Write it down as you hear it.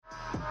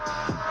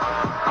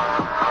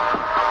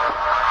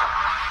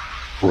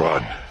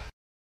Run.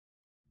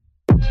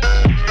 What's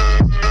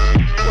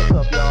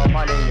up, y'all?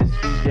 My name is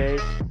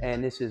CJ,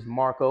 and this is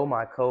Marko,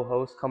 my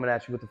co-host, coming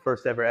at you with the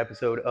first ever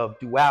episode of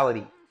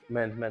Duality,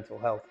 Men's Mental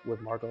Health with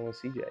Marko and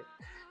CJ.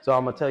 So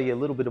I'm going to tell you a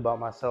little bit about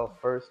myself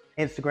first.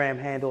 Instagram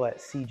handle at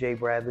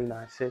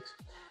CJBradley96.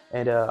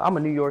 And I'm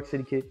a New York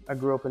City kid. I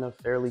grew up in a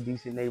fairly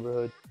decent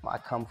neighborhood. I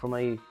come from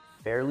a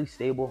fairly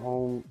stable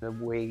home in a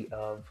way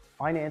of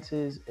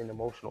finances and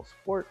emotional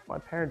support. My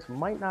parents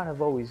might not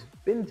have always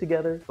been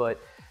together, but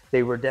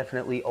they were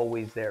definitely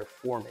always there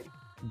for me.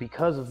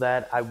 Because of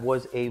that, I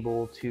was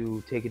able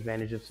to take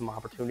advantage of some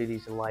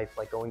opportunities in life,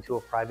 like going to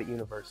a private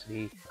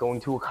university, going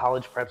to a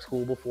college prep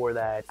school before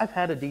that. I've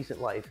had a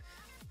decent life.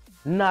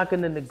 Not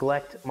going to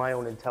neglect my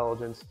own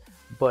intelligence,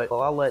 but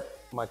I'll let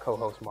my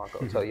co-host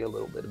Marko tell you a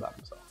little bit about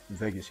himself.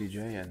 Thank you,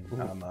 CJ,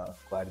 and I'm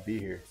glad to be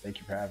here. Thank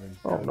you for having me.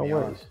 No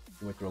worries.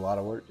 You went through a lot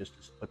of work just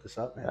to put this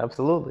up, man.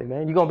 Absolutely,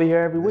 man. You're going to be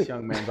here every week. This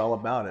young man's all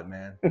about it,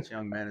 man. This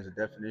young man is a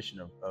definition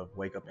of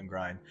wake up and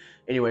grind.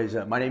 Anyways,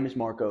 my name is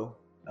Marko.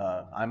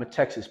 I'm a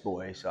Texas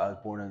boy, so I was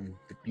born in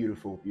the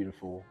beautiful,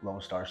 beautiful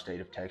Lone Star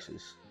state of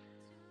Texas,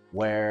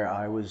 where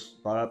I was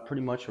brought up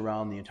pretty much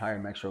around the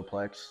entire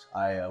Metroplex.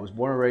 I was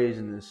born and raised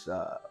in this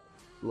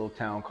little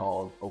town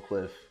called Oak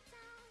Cliff.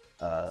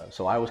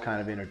 So I was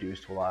kind of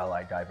introduced to a lot of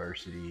like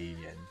diversity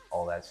and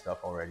all that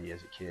stuff already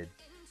as a kid.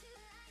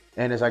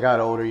 And as I got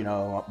older, you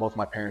know, both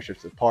my parents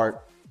drifted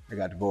apart. I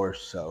got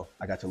divorced, so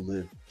I got to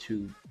live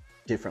two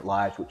different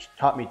lives, which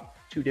taught me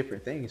two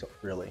different things,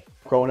 really.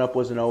 Growing up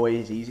wasn't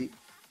always easy.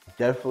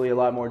 Definitely a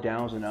lot more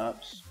downs and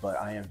ups, but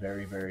I am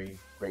very, very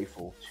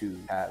grateful to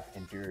have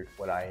endured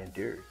what I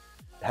endured.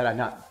 Had I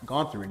not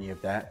gone through any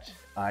of that,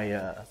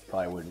 I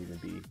probably wouldn't even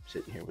be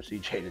sitting here with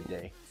CJ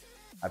today.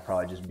 I'd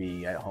probably just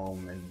be at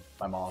home in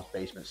my mom's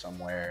basement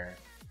somewhere,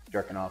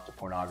 jerking off to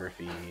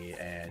pornography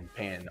and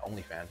paying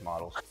OnlyFans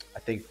models. I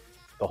think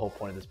the whole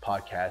point of this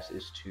podcast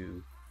is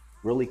to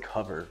really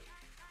cover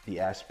the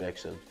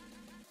aspects of,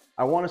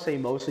 I want to say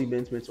mostly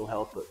men's mental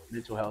health, but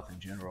mental health in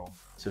general.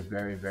 It's a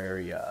very,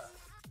 very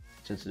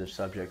sensitive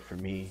subject for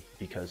me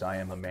because I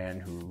am a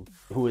man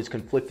who is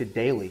conflicted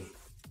daily,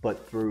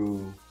 but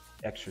through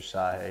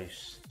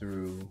exercise,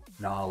 through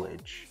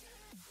knowledge,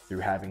 through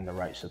having the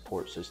right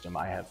support system,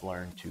 I have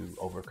learned to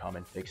overcome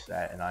and fix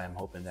that. And I am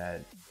hoping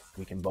that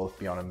we can both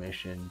be on a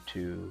mission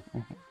to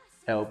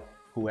help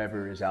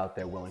whoever is out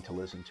there willing to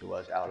listen to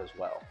us out as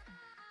well.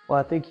 Well,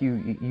 I think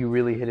you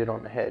really hit it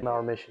on the head.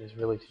 Our mission is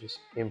really to just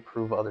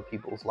improve other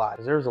people's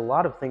lives. There's a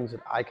lot of things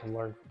that I can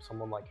learn from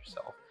someone like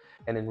yourself.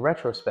 And in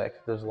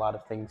retrospect, there's a lot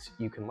of things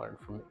you can learn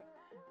from me.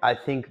 I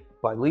think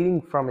by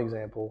leading from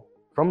example,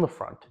 from the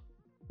front,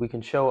 we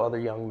can show other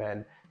young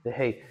men that,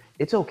 hey,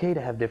 it's okay to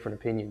have different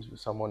opinions with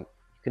someone.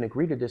 You can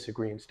agree to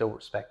disagree and still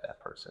respect that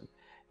person.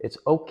 It's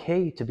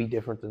okay to be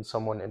different than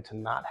someone and to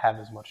not have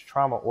as much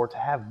trauma or to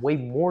have way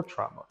more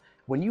trauma.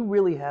 When you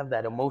really have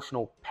that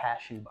emotional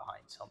passion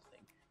behind something,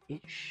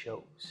 it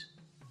shows.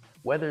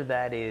 Whether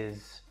that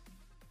is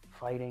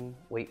fighting,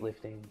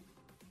 weightlifting,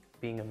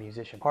 being a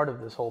musician. Part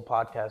of this whole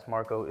podcast,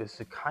 Marko, is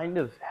to kind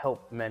of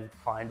help men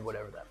find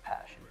whatever that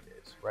passion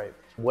is, right?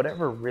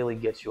 Whatever really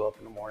gets you up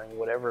in the morning,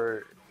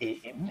 whatever,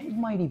 it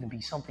might even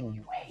be something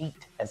you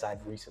hate, as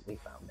I've recently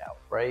found out,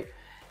 right?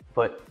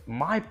 But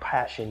my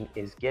passion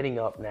is getting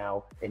up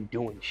now and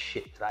doing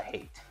shit that I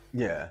hate.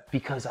 Yeah.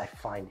 Because I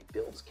find it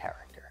builds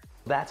character.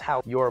 That's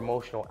how your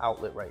emotional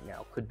outlet right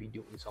now could be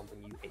doing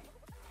something you hate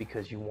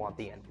because you want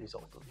the end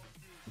result of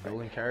it.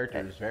 Building character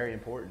is very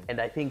important.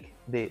 And I think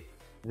that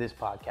this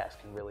podcast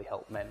can really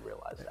help men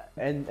realize that.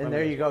 And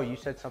there you go. You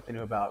said something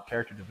about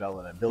character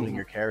development, building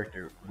your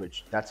character,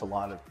 which that's a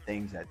lot of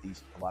things that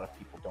a lot of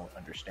people don't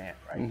understand,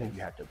 right? That you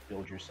have to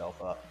build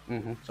yourself up.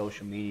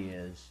 Social media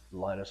has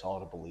led us all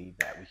to believe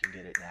that we can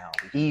get it now.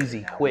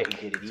 Easy, quick. We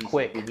can get it easy.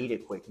 Quick. We need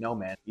it quick. No,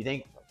 man. You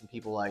think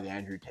people like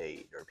Andrew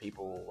Tate or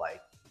people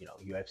like, you know,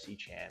 UFC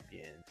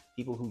champions,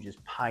 people who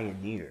just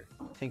pioneer,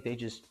 I think they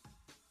just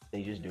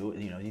do it.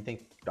 You know, you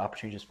think the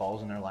opportunity just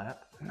falls in their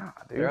lap? Nah,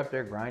 dude. They're up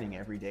there grinding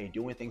every day,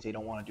 doing things they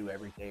don't want to do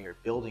every day, or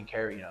building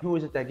character. You know, who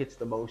is it that gets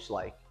the most,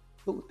 like,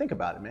 think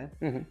about it,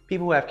 man.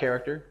 People who have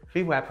character,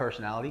 people who have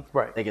personality,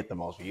 right? They get the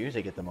most views,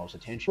 they get the most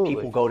attention. Absolutely.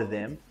 People go to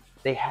them.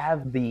 They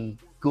have the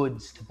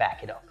goods to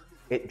back it up.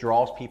 It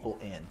draws people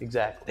in.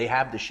 Exactly. They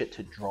have the shit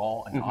to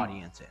draw an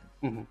audience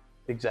in.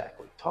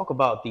 Exactly. Talk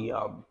about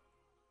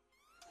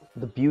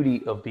the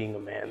beauty of being a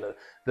man,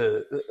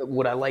 the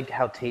what I like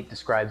how Tate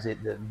describes it,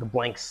 the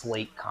blank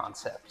slate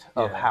concept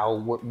of how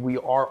we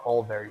are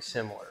all very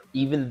similar.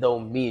 Even though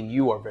me and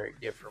you are very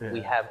different,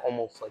 we have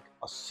almost like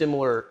a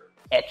similar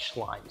etch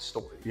line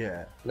story.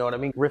 Yeah. You know what I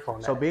mean? Riff on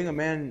that. So being a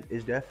man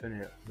is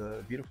definitely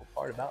the beautiful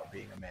part about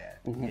being a man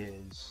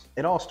is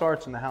it all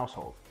starts in the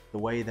household. The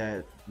way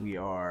that we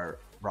are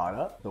brought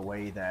up, the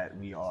way that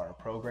we are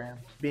programmed.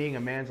 Being a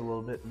man's a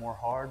little bit more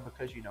hard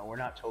because, you know, we're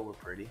not told we're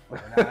pretty.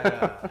 We're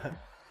not,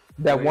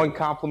 that one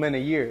compliment a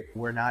year.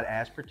 We're not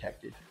as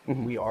protected.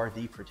 We are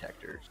the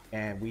protectors.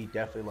 And we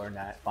definitely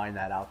find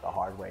that out the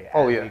hard way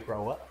as we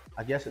grow up.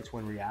 I guess it's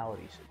when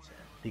reality sits in.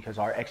 because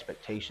our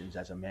expectations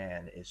as a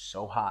man is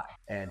so high,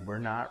 and we're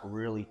not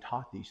really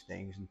taught these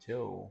things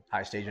until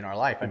high stage in our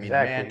life. I mean,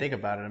 man, think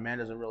about it. A man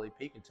doesn't really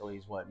peak until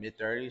he's what,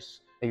 mid-30s?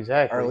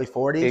 Exactly. Early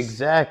 40s?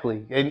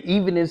 Exactly. And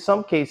even in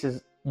some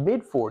cases,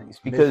 mid-40s.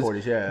 Because,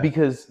 Mid-40s, yeah.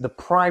 Because the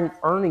prime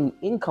earning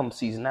income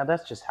season, now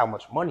that's just how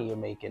much money you're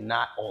making,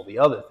 not all the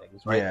other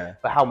things, right? Yeah.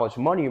 But how much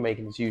money you're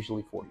making is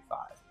usually 45.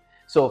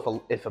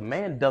 So if a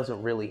man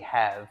doesn't really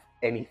have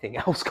anything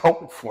else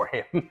going for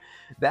him,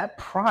 that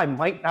prime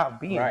might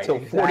not be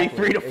until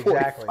 43 to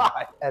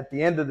 45. At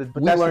the end of the day,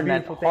 we learn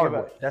that hard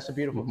way. That's the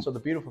beautiful. So the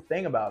beautiful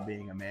thing about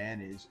being a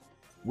man is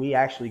we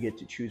actually get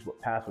to choose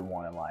what path we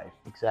want in life.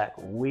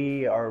 Exactly.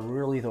 We are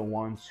really the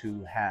ones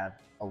who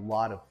have a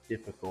lot of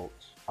difficult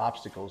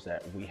obstacles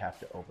that we have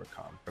to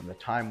overcome. From the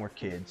time we're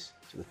kids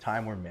to the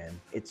time we're men,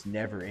 it's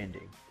never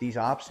ending. These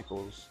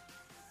obstacles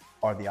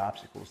are the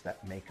obstacles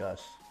that make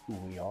us who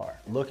we are.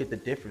 Look at the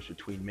difference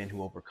between men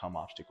who overcome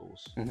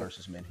obstacles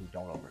versus men who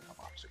don't overcome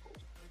obstacles.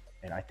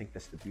 And I think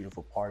that's the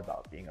beautiful part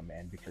about being a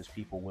man, because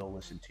people will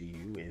listen to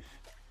you if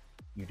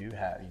you do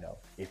have,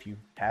 if you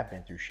have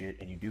been through shit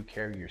and you do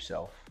carry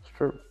yourself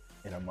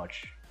in a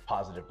much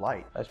positive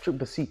light. That's true.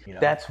 But see,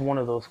 that's one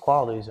of those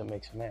qualities that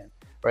makes a man,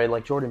 right?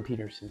 Like Jordan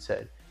Peterson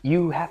said,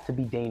 you have to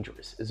be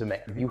dangerous as a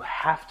man. You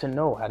have to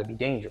know how to be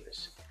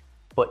dangerous.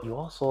 But you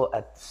also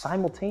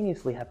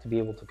simultaneously have to be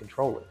able to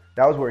control it.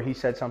 That was where he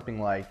said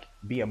something like,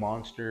 be a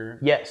monster.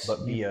 Yes,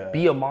 but be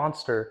a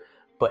monster,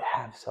 but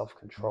have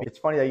self-control. It's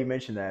funny that you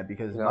mentioned that,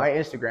 because my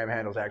Instagram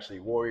handle is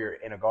actually Warrior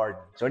in a Garden.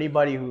 So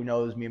anybody who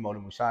knows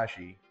Miyamoto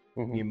Musashi,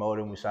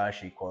 Miyamoto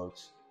Musashi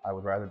quotes, I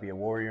would rather be a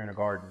warrior in a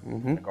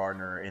garden than a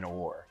gardener in a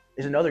war.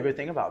 Is another good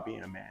thing about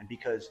being a man,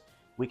 because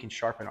we can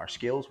sharpen our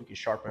skills, we can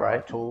sharpen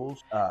our tools.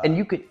 And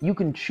you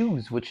can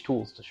choose which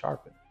tools to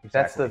sharpen.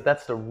 Exactly.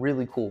 That's the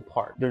really cool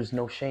part. There's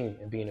no shame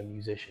in being a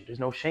musician. There's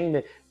no shame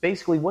in,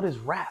 basically, what is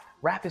rap?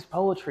 Rap is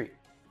poetry.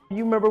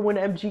 You remember when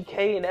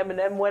MGK and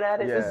Eminem went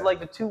at it? Yeah. This is like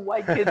the two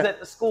white kids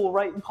at the school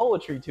writing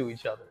poetry to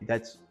each other.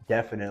 That's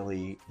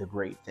definitely the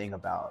great thing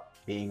about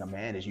being a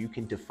man, is you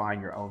can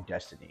define your own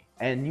destiny.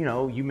 And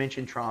you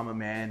mentioned trauma,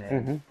 man,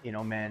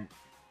 and man,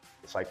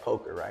 it's like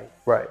poker, right?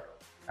 Right.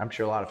 I'm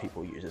sure a lot of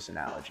people use this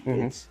analogy.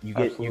 It's you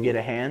get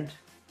a hand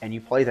and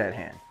you play that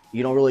hand.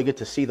 You don't really get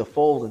to see the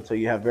fold until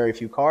you have very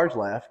few cards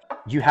left.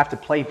 You have to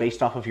play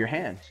based off of your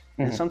hand.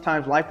 And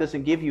sometimes life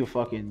doesn't give you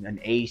an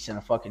ace and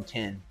a fucking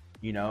 10,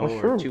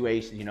 or two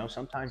aces,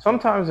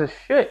 Sometimes it's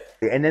shit.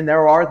 And then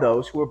there are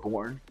those who are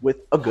born with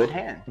a good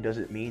hand. Does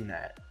it mean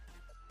that,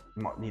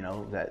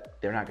 that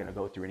they're not going to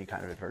go through any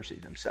kind of adversity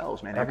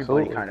themselves, man?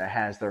 Everybody kind of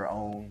has their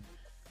own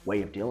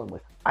way of dealing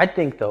with it. I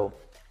think, though,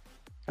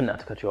 and not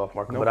to cut you off,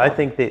 Marko, but I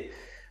think that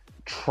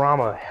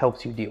trauma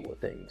helps you deal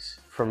with things.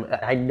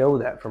 I know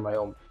that from my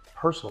own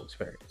personal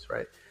experience,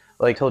 right?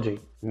 Like I told you,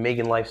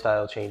 making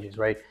lifestyle changes,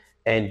 right?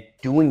 And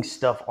doing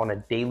stuff on a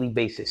daily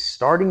basis,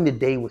 starting the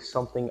day with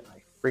something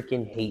I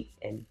freaking hate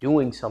and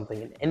doing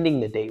something and ending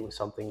the day with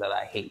something that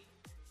I hate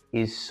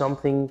is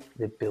something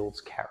that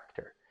builds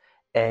character.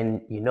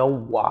 And you know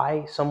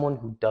why someone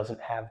who doesn't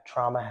have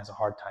trauma has a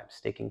hard time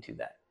sticking to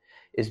that?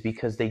 Is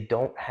because they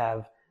don't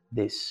have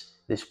this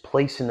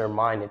place in their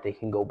mind that they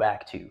can go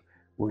back to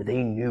where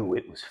they knew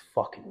it was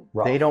fucking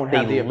rough. They don't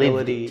have the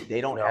ability. They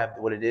don't have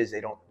what it is.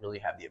 They don't really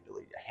have the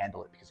ability to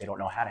handle it, because they don't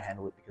know how to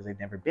handle it, because they've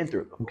never been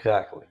through it before.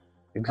 Exactly.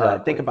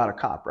 Think about a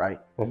cop, right?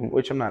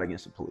 Which I'm not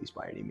against the police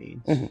by any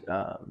means.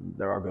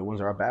 There are good ones,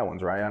 there are bad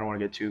ones, right? I don't want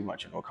to get too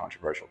much into a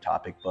controversial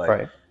topic,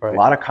 but a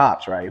lot of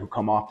cops, right, who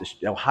come off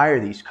they'll hire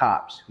these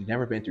cops who've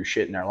never been through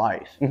shit in their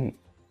life.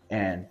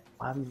 And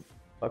a lot of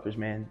fuckers,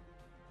 man,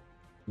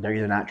 they're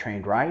either not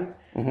trained right,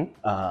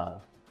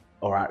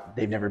 or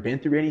they've never been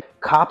through anything.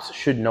 Cops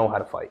should know how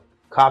to fight.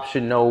 Cops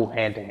should know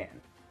hand to hand,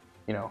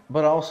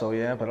 But also,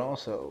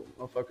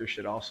 motherfuckers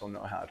should also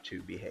know how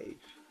to behave.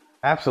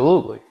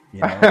 Absolutely.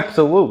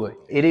 Absolutely.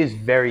 It is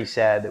very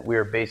sad that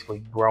we're basically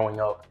growing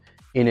up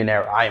in an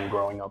era. I am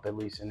growing up, at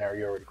least in an era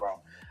you're already grown.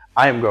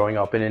 I am growing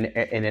up in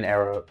an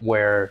era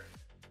where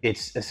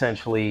it's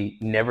essentially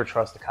never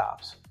trust the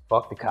cops.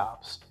 Fuck the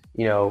cops.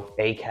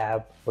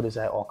 ACAB, what is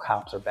that? All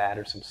cops are bad,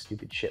 or some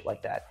stupid shit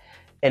like that.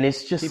 And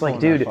it's just people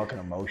like, dude,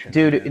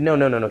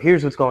 no.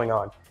 Here's what's going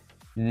on.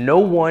 No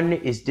one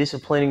is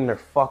disciplining their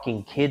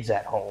fucking kids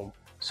at home.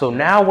 So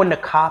now when the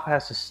cop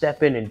has to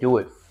step in and do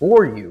it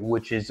for you,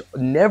 which is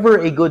never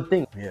a good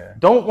thing.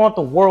 Don't want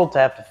the world to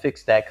have to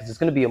fix that, because it's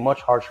going to be a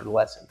much harsher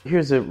lesson.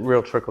 Here's a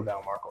real trickle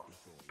down, Marko.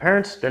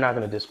 Parents, they're not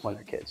going to discipline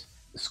their kids.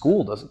 The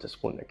school doesn't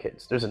discipline their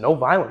kids. There's a no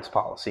violence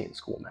policy in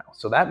school now.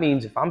 So that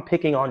means if I'm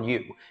picking on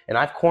you and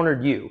I've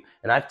cornered you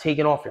and I've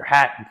taken off your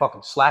hat and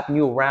fucking slapping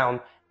you around,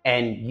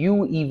 and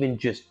you even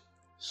just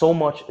so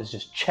much as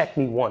just check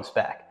me once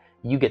back,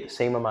 you get the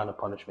same amount of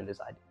punishment as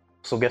I do.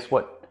 So guess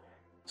what?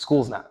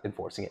 School's not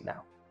enforcing it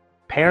now.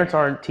 Parents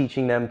aren't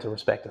teaching them to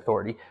respect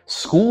authority.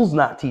 School's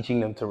not teaching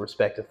them to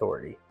respect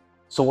authority.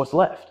 So what's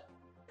left?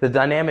 The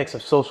dynamics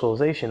of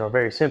socialization are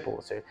very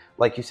simple.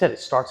 Like you said, it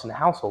starts in the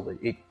household.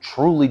 It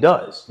truly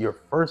does. Your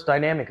first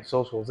dynamic of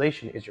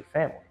socialization is your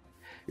family.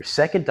 Your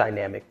second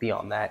dynamic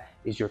beyond that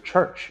is your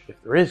church, if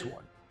there is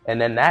one. And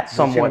then that's It's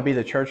somewhat going to be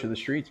the church of the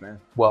streets, man.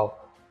 well,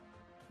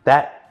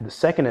 that the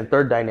second and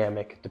third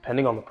dynamic,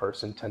 depending on the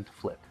person, tend to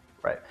flip,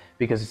 right?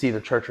 Because it's either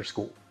church or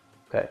school,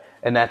 okay?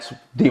 And that's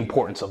the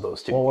importance of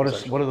those two. Well, what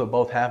do they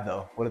both have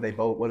though? What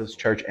does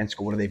church and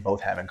school? What do they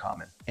both have in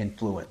common?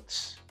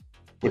 Influence.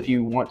 If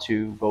you want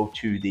to go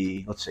to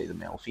the, let's say, the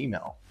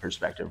male-female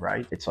perspective,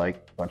 right? It's like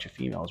a bunch of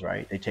females,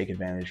 right? They take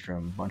advantage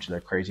from a bunch of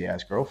their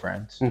crazy-ass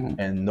girlfriends,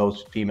 and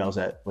those females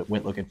that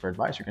went looking for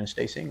advice are going to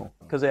stay single.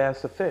 Because they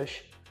asked a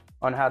fish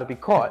on how to be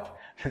caught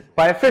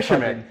by a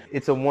fisherman.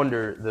 It's a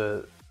wonder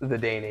the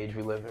day and age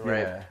we live in,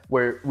 right? Yeah.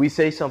 Where we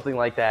say something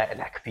like that and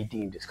that could be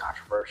deemed as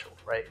controversial,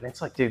 right? And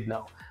it's like, dude,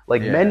 no.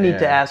 Like, men need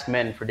to ask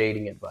men for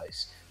dating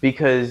advice,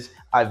 because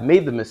I've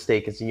made the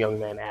mistake as a young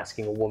man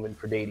asking a woman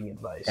for dating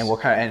advice.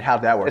 And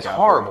how'd that work? It's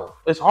horrible.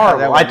 It's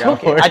horrible. I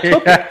took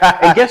it.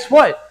 And guess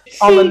what?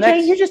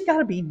 CJ, you just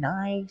gotta be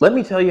nice. Let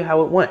me tell you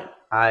how it went.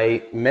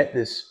 I met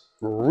this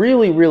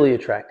really, really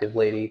attractive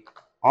lady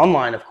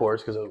online, of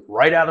course, because I was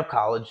right out of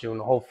college doing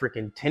the whole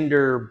freaking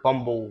Tinder,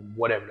 Bumble,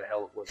 whatever the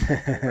hell it was.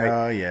 Right?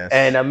 Oh, yes.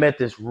 And I met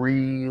this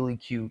really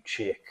cute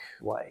chick,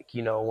 like,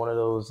 you know, one of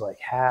those like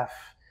half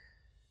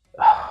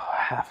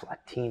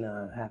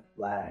Latina, half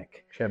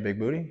black. She had a big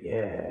booty?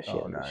 Yeah, she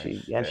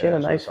nice. had a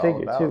nice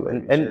figure about, too.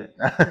 baby,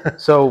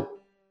 And so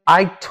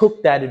I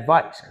took that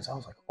advice because I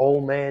was like, oh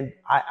man,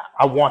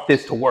 I want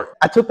this to work.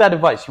 I took that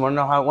advice. You want to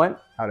know how it went?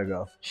 How'd it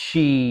go?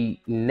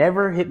 She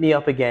never hit me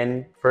up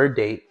again for a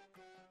date,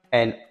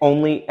 and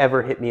only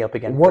ever hit me up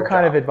again. What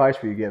kind of advice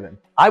were you given?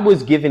 I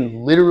was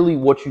given literally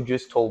what you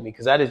just told me,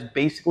 because that is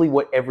basically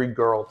what every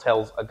girl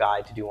tells a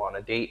guy to do on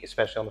a date,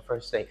 especially on the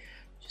first date.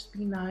 Just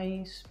be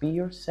nice, be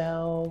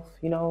yourself,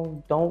 you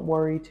know, don't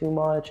worry too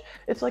much.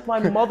 It's like my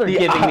mother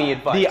giving me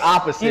advice. The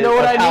opposite, you know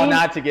what of I mean? How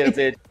not to get a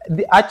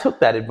bitch. I took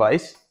that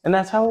advice, and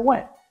that's how it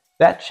went.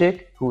 That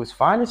chick, who was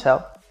fine as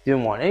hell,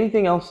 didn't want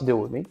anything else to do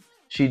with me.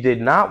 She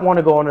did not want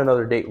to go on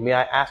another date with me.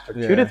 I asked her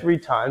 2 to 3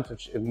 times,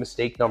 which is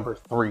mistake number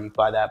 3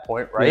 by that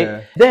point, right?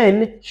 Yeah.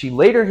 Then she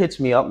later hits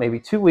me up, maybe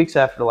 2 weeks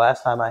after the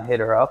last time I hit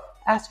her up,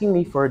 asking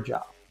me for a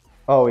job.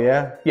 Oh,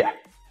 yeah? Yeah. Let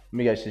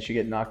me guess, did she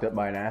get knocked up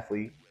by an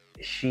athlete?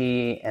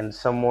 She and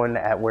someone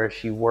at where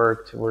she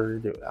worked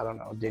I don't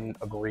know, didn't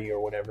agree or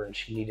whatever, and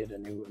she needed a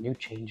new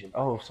change in.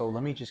 Oh, so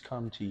let me just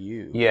come to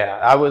you. Yeah,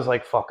 I was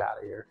like, fuck out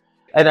of here.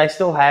 And I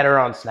still had her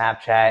on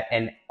Snapchat,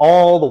 and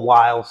all the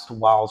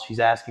while she's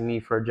asking me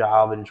for a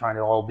job and trying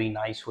to all be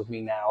nice with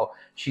me now,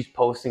 she's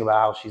posting about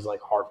how she's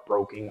like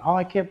heartbroken. Oh,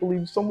 I can't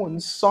believe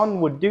someone's son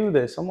would do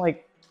this. I'm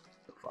like,